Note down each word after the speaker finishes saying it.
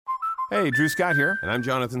Hey, Drew Scott here, and I'm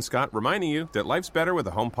Jonathan Scott, reminding you that life's better with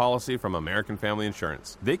a home policy from American Family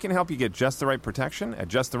Insurance. They can help you get just the right protection at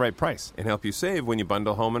just the right price and help you save when you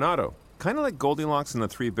bundle home and auto. Kind of like Goldilocks and the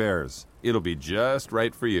Three Bears. It'll be just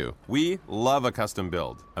right for you. We love a custom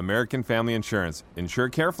build. American Family Insurance. Insure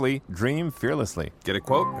carefully, dream fearlessly. Get a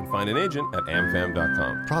quote and find an agent at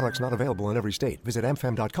amfam.com. Products not available in every state. Visit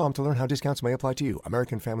amfam.com to learn how discounts may apply to you.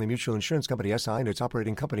 American Family Mutual Insurance Company SI and its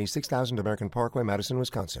operating company 6000 American Parkway, Madison,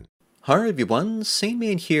 Wisconsin. Hi everyone, Sane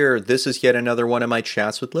Man here. This is yet another one of my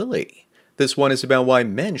chats with Lily. This one is about why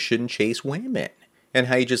men shouldn't chase women, and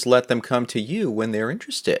how you just let them come to you when they're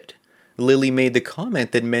interested. Lily made the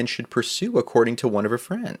comment that men should pursue according to one of her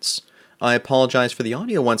friends. I apologize for the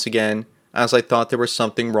audio once again, as I thought there was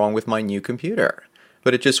something wrong with my new computer,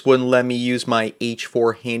 but it just wouldn't let me use my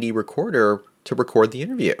H4 handy recorder to record the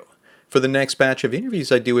interview. For the next batch of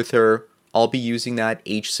interviews I do with her, I'll be using that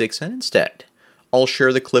H6n instead. I'll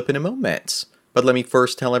share the clip in a moment, but let me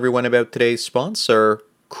first tell everyone about today's sponsor,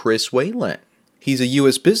 Chris Whalen. He's a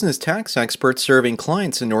U.S. business tax expert serving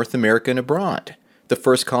clients in North America and abroad. The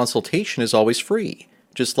first consultation is always free,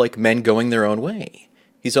 just like men going their own way.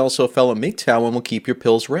 He's also a fellow MGTOW and will keep your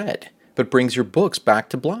pills red, but brings your books back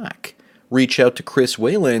to black. Reach out to Chris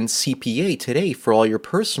Whalen, CPA, today for all your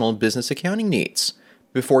personal and business accounting needs,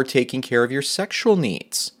 before taking care of your sexual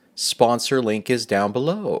needs. Sponsor link is down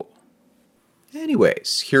below.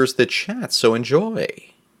 Anyways, here's the chat, so enjoy.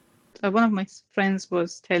 One of my friends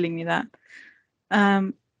was telling me that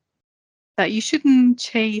that you shouldn't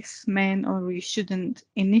chase men, or you shouldn't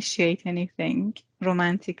initiate anything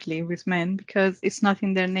romantically with men because it's not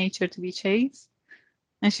in their nature to be chased.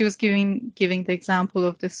 And she was giving the example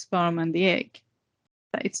of the sperm and the egg.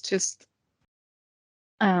 That it's just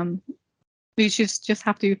you just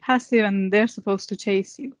have to be passive, and they're supposed to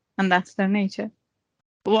chase you, and that's their nature.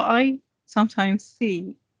 What I sometimes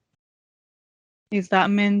see is that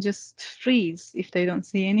men just freeze if they don't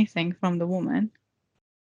see anything from the woman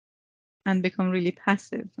and become really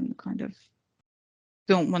passive and kind of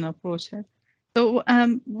don't want to approach her. So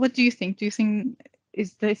what do you think? Do you think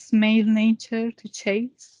is this male nature to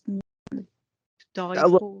chase, to die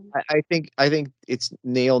for? I think it's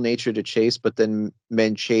male nature to chase, but then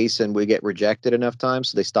men chase and we get rejected enough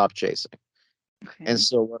times, so they stop chasing. Okay. And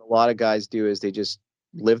so what a lot of guys do is they just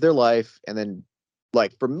live their life, and then,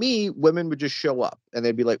 like, for me, women would just show up and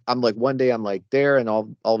they'd be like, one day I'm like there, and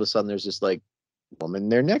all of a sudden there's this like woman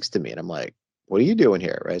there next to me, and I'm like, what are you doing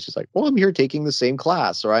here? Right? It's just like, well, I'm here taking the same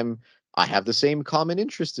class, or I have the same common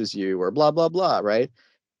interest as you, or blah blah blah, right?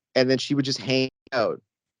 And then she would just hang out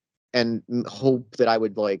and hope that I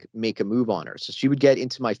would like make a move on her. So she would get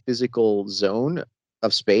into my physical zone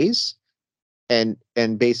of space and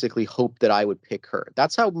basically hope that I would pick her.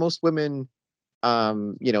 That's how most women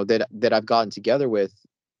that I've gotten together with,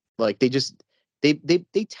 like, they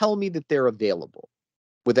tell me that they're available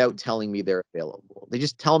without telling me they're available. They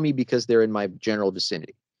just tell me because they're in my general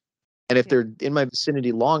vicinity. And if they're in my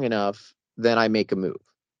vicinity long enough, then I make a move.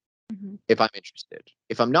 Mm-hmm. If I'm interested.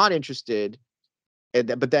 If I'm not interested,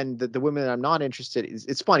 but then the women that I'm not interested in,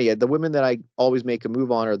 it's funny. The women that I always make a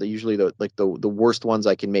move on are usually the worst ones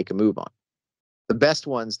I can make a move on. The best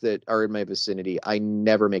ones that are in my vicinity, I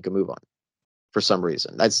never make a move on for some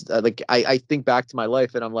reason. That's I think back to my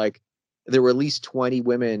life, and I'm like, there were at least 20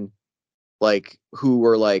 women like who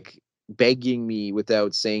were like begging me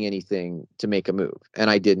without saying anything to make a move, and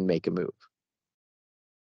I didn't make a move.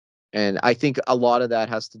 And I think a lot of that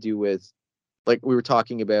has to do with, like we were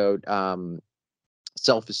talking about,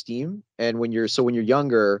 self-esteem. And when you're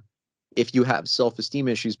younger, if you have self-esteem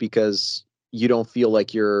issues because you don't feel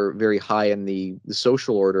like you're very high in the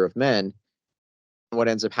social order of men, what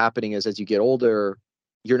ends up happening is as you get older,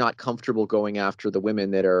 you're not comfortable going after the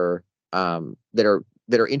women that are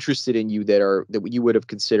interested in you, that you would have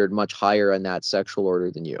considered much higher in that sexual order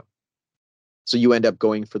than you. So you end up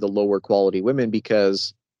going for the lower quality women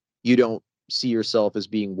because you don't see yourself as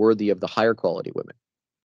being worthy of the higher quality women.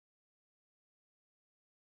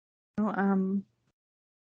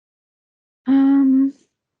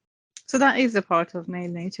 So that is a part of male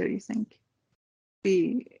nature, you think?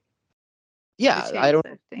 The I don't.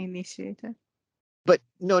 The initiator. But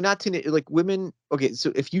no, not to like women. Okay,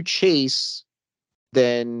 so if you chase,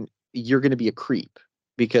 then you're going to be a creep,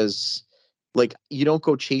 because like you don't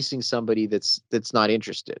go chasing somebody that's not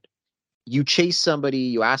interested. You chase somebody,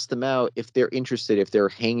 you ask them out if they're interested, if they're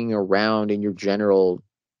hanging around in your general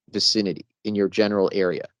vicinity, in your general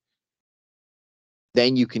area.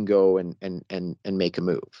 Then you can go and make a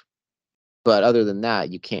move. But other than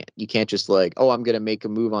that, you can't. You can't just like, oh, I'm going to make a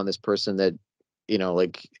move on this person that,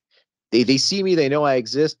 like they see me, they know I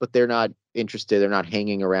exist, but they're not interested. They're not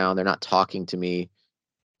hanging around. They're not talking to me. Okay,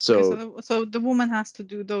 So so the woman has to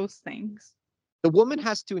do those things. the woman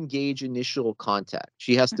has to engage initial contact.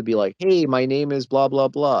 She has to be like, "Hey, my name is blah blah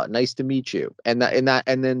blah. Nice to meet you." And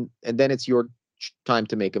then it's your time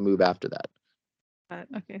to make a move after that.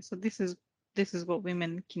 Okay, so this is what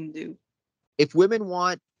women can do. If women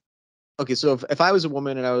want, okay, so if I was a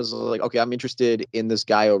woman and I was like, okay, I'm interested in this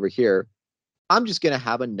guy over here, I'm just gonna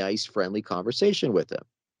have a nice, friendly conversation with him.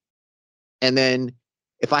 And then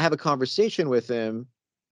if I have a conversation with him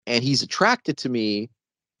and he's attracted to me,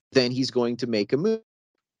 then he's going to make a move.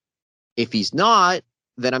 If he's not,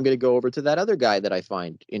 then I'm going to go over to that other guy that I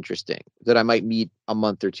find interesting, that I might meet a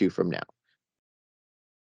month or two from now.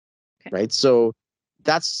 Okay. Right? So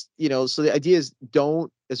that's, so the idea is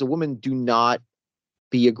as a woman, do not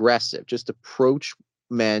be aggressive. Just approach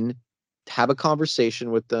men, have a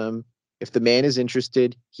conversation with them. If the man is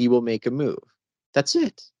interested, he will make a move. That's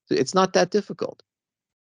it. It's not that difficult.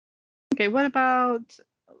 Okay, what about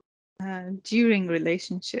during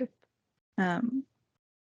relationship? Sorry?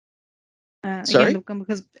 Again,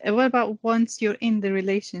 because what about once you're in the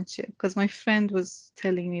relationship? Because my friend was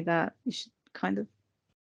telling me that you should kind of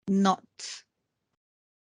not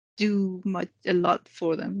do a lot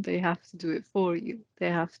for them. They have to do it for you. They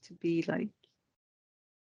have to be like,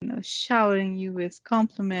 showering you with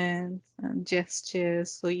compliments and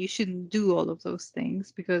gestures. So you shouldn't do all of those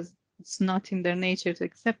things because it's not in their nature to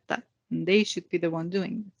accept that. And they should be the one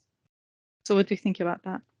doing it. So what do you think about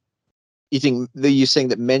that? You think you're saying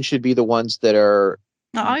that men should be the ones that are?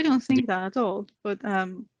 No, I don't think that at all. But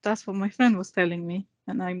that's what my friend was telling me,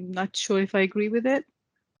 and I'm not sure if I agree with it.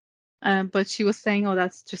 But she was saying, "Oh,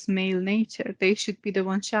 that's just male nature. They should be the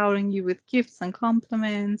one showering you with gifts and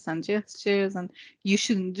compliments and gestures, and you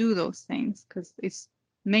shouldn't do those things because it's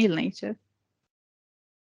male nature."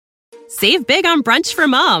 Save big on brunch for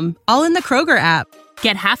mom, all in the Kroger app.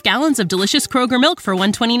 Get half gallons of delicious Kroger milk for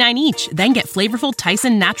 $1.29 each. Then get flavorful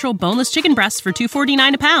Tyson natural boneless chicken breasts for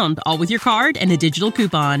 $2.49 a pound, all with your card and a digital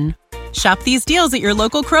coupon. Shop these deals at your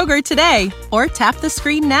local Kroger today, or tap the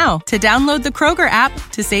screen now to download the Kroger app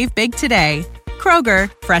to save big today.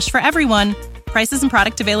 Kroger, fresh for everyone. Prices and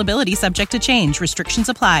product availability subject to change. Restrictions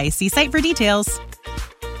apply. See site for details.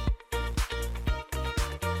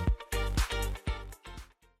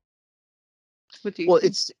 Well,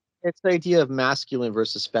 it's the idea of masculine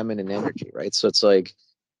versus feminine energy, right? So it's like,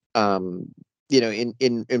 in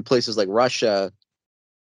places like Russia,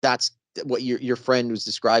 that's what your friend was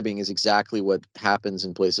describing is exactly what happens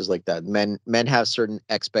in places like that. Men have certain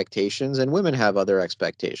expectations and women have other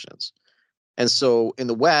expectations. And so in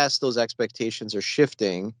the West, those expectations are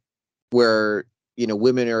shifting where,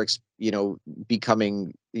 women are,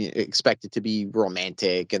 becoming expected to be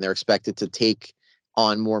romantic and they're expected to take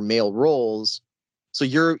on more male roles. So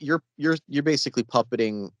you're basically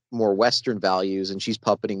puppeting more Western values and she's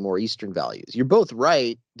puppeting more Eastern values. You're both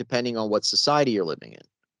right, depending on what society you're living in.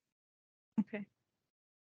 Okay.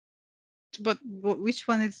 But which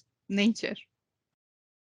one is nature?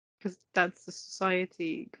 Because that's the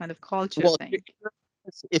society kind of culture thing.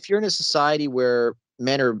 If you're in a society where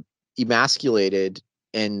men are emasculated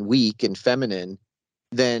and weak and feminine,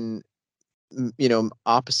 then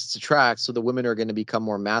opposites attract. So the women are going to become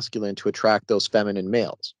more masculine to attract those feminine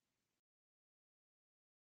males.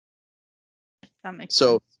 That makes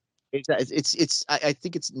sense. I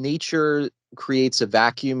think it's nature creates a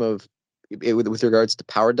vacuum of with regards to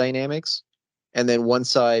power dynamics, and then one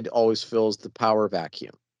side always fills the power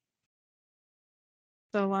vacuum.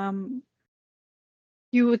 So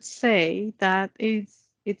you would say that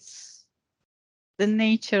it's the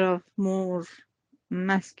nature of more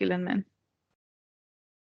masculine men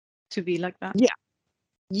to be like that.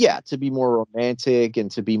 Yeah, to be more romantic and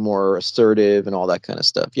to be more assertive and all that kind of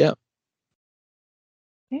stuff. Yeah.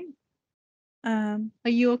 Okay. Are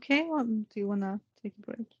you okay, or do you want to take a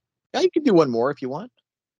break? Yeah, you can do one more if you want.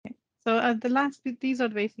 Okay. So these are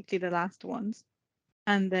basically the last ones,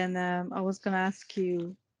 and then I was gonna ask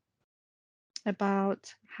you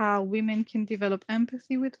about how women can develop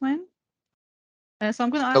empathy with men. So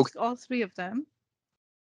I'm gonna ask all three of them.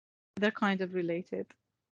 They're kind of related,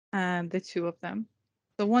 the two of them.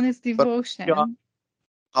 So one is devotion.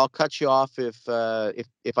 I'll cut you off if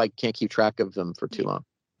I can't keep track of them for too long.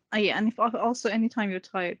 Yeah, and if also anytime you're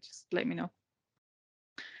tired, just let me know.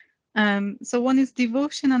 So one is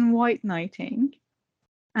devotion and white knighting,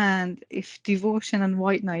 and if devotion and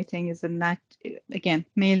white knighting is again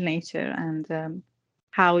male nature and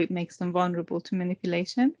how it makes them vulnerable to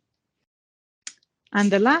manipulation. And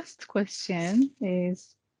the last question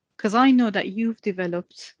is, because I know that you've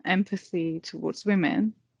developed empathy towards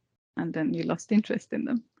women, and then you lost interest in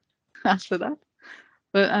them. after that.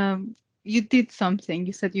 But you did something.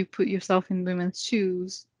 You said you put yourself in women's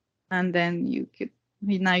shoes, and then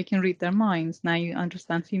now you can read their minds. Now you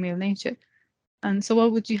understand female nature. And so,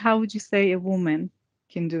 how would you say a woman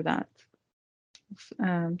can do that?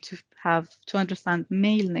 To understand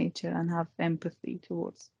male nature and have empathy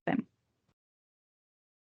towards them.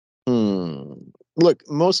 Look,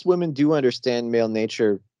 most women do understand male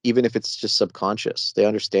nature, even if it's just subconscious. They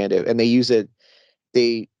understand it, and they use it.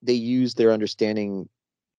 They use their understanding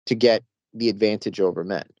to get the advantage over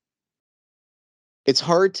men. It's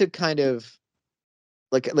hard to kind of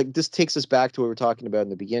like this takes us back to what we were talking about in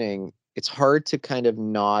the beginning. It's hard to kind of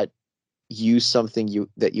not use something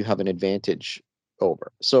that you have an advantage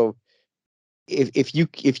over. So if you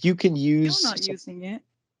can use, you're not using it.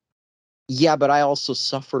 Yeah, but I also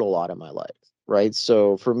suffered a lot in my life, right?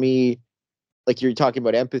 So for me, like you're talking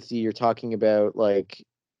about empathy, you're talking about like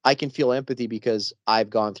I can feel empathy because I've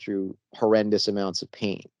gone through horrendous amounts of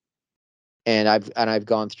pain. And I've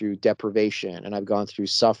gone through deprivation, and I've gone through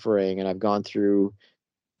suffering, and I've gone through,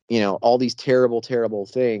 all these terrible, terrible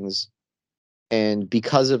things. And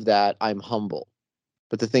because of that, I'm humble.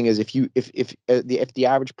 But the thing is, if the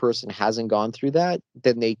average person hasn't gone through that,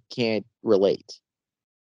 then they can't relate.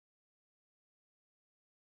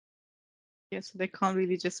 Yeah, so they can't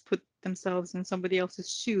really just put themselves in somebody else's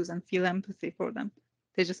shoes and feel empathy for them.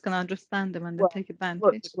 They're just gonna understand them and then take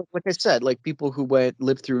advantage. Look, like I said, like people who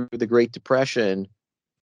lived through the Great Depression,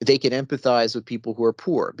 they can empathize with people who are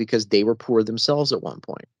poor because they were poor themselves at one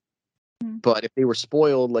point. But if they were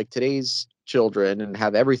spoiled like today's children and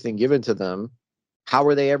have everything given to them, how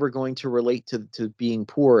are they ever going to relate to being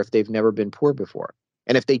poor if they've never been poor before?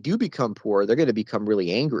 And if they do become poor, they're going to become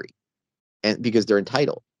really angry, and because they're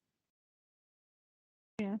entitled.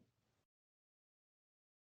 Yeah.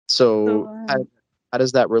 So how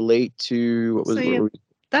does that relate to what was?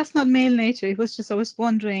 That's not male nature. It was just I was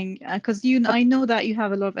wondering because I know that you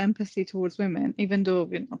have a lot of empathy towards women, even though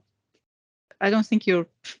I don't think you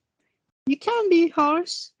can be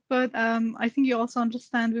harsh, but I think you also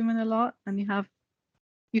understand women a lot, and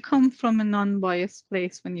you come from a non-biased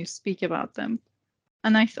place when you speak about them.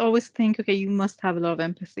 And I always think, okay, you must have a lot of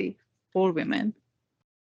empathy for women,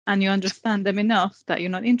 and you understand them enough that you're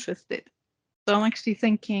not interested. So I'm actually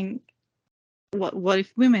thinking, what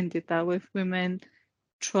if women did that? What if women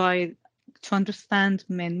tried to understand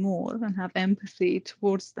men more and have empathy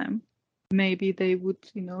towards them? Maybe they would,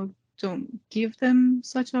 don't give them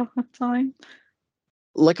such a hard time.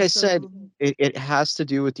 Like I said, it has to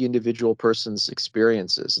do with the individual person's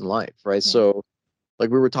experiences in life, right? Yeah. So, like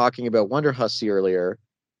we were talking about Wonder Hussy earlier,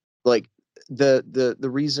 like the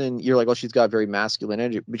reason you're like, oh, she's got very masculine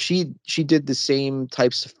energy, but she did the same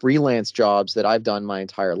types of freelance jobs that I've done my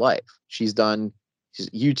entire life. She's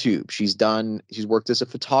YouTube. She's worked as a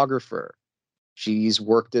photographer. She's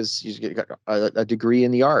got a degree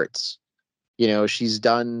in the arts. She's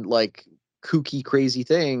done like kooky, crazy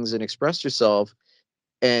things and expressed herself.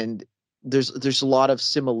 And there's a lot of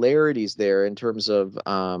similarities there in terms of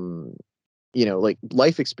like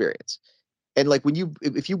life experience. And like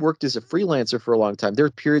if you worked as a freelancer for a long time, there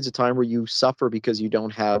are periods of time where you suffer because you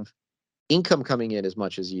don't have income coming in as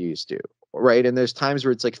much as you used to, right? And there's times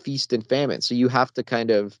where it's like feast and famine, so you have to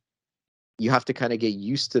kind of get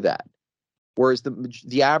used to that. Whereas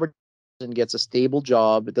the average person gets a stable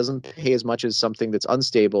job, it doesn't pay as much as something that's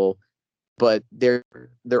unstable, but they're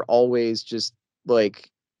always just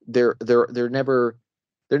like they're never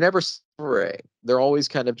suffering. They're always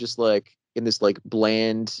kind of just like in this like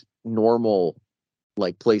bland normal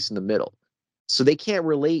like place in the middle. So they can't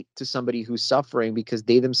relate to somebody who's suffering because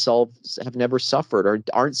they themselves have never suffered or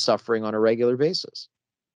aren't suffering on a regular basis.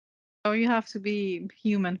 So you have to be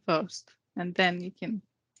human first, and then you can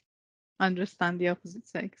understand the opposite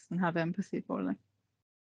sex and have empathy for them.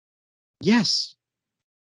 Yes.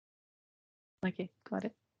 Okay, got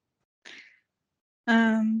it.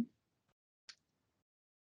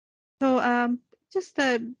 So just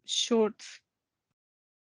a short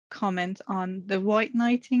comment on the white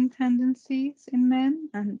knighting tendencies in men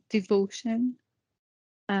and devotion.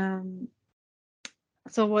 So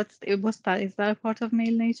is that a part of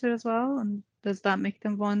male nature as well? And does that make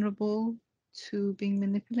them vulnerable to being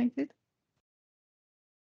manipulated?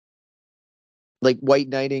 Like white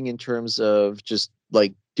knighting in terms of just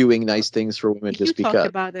like doing nice things for women just You because. talk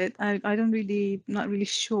about it. I don't really, not really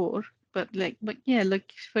sure, but yeah,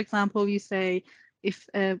 like for example, you say if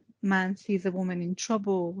a man sees a woman in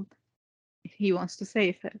trouble, he wants to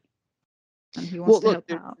save her, and he wants to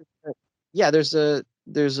help out. Yeah, there's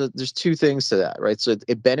two things to that, right? So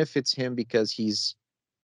it benefits him because he's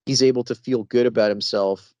able to feel good about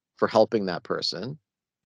himself for helping that person.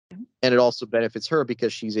 And it also benefits her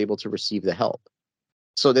because she's able to receive the help.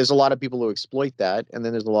 So there's a lot of people who exploit that, and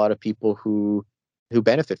then there's a lot of people who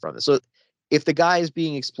benefit from it. So if the guy is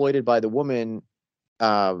being exploited by the woman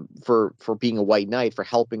for being a white knight, for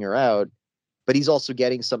helping her out, but he's also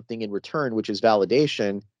getting something in return, which is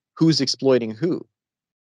validation, who's exploiting who?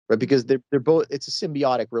 Right? Because they're both, it's a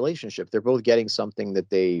symbiotic relationship. They're both getting something that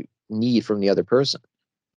they need from the other person.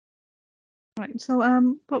 Right.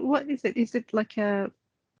 So, but what is it? Is it like an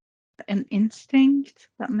instinct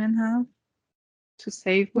that men have to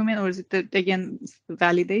save women, or is it again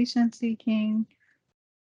validation seeking,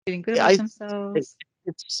 feeling good about themselves?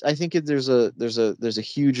 I think there's a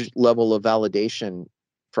huge level of validation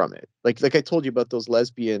from it. Like I told you about those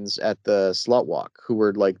lesbians at the slut walk who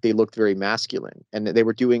were like, they looked very masculine and they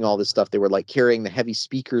were doing all this stuff. They were like carrying the heavy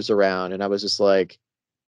speakers around, and I was just like,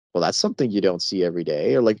 well, that's something you don't see every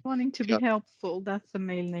day. Or like wanting to be helpful, that's a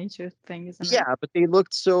male nature thing, isn't it? Yeah, but they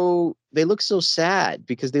look so sad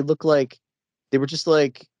because they look like they were just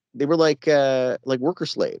like worker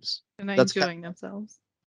slaves. They're not enjoying themselves.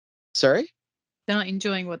 Sorry? They're not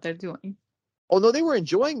enjoying what they're doing. Oh no, they were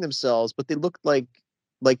enjoying themselves, but they looked like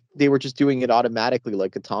they were just doing it automatically,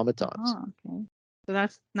 like automatons. Oh, okay. So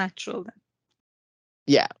that's natural then.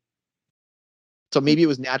 Yeah. So maybe it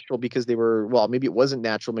was natural because maybe it wasn't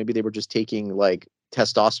natural. Maybe they were just taking like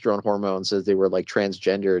testosterone hormones as they were like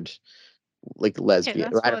transgendered, like lesbian. Yeah,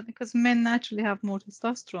 that's why, because men naturally have more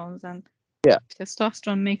testosterone, and if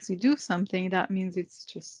testosterone makes you do something, that means it's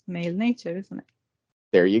just male nature, isn't it?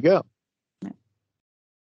 There you go.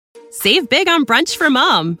 Save big on brunch for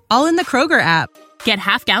mom, all in the Kroger app. Get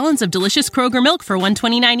half gallons of delicious Kroger milk for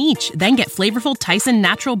 $1.29 each. Then get flavorful Tyson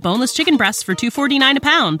natural boneless chicken breasts for $2.49 a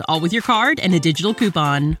pound, all with your card and a digital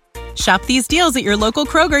coupon. Shop these deals at your local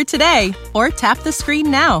Kroger today, or tap the screen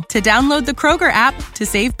now to download the Kroger app to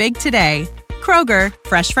save big today. Kroger,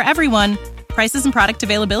 fresh for everyone. Prices and product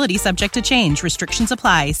availability subject to change. Restrictions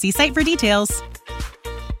apply. See site for details.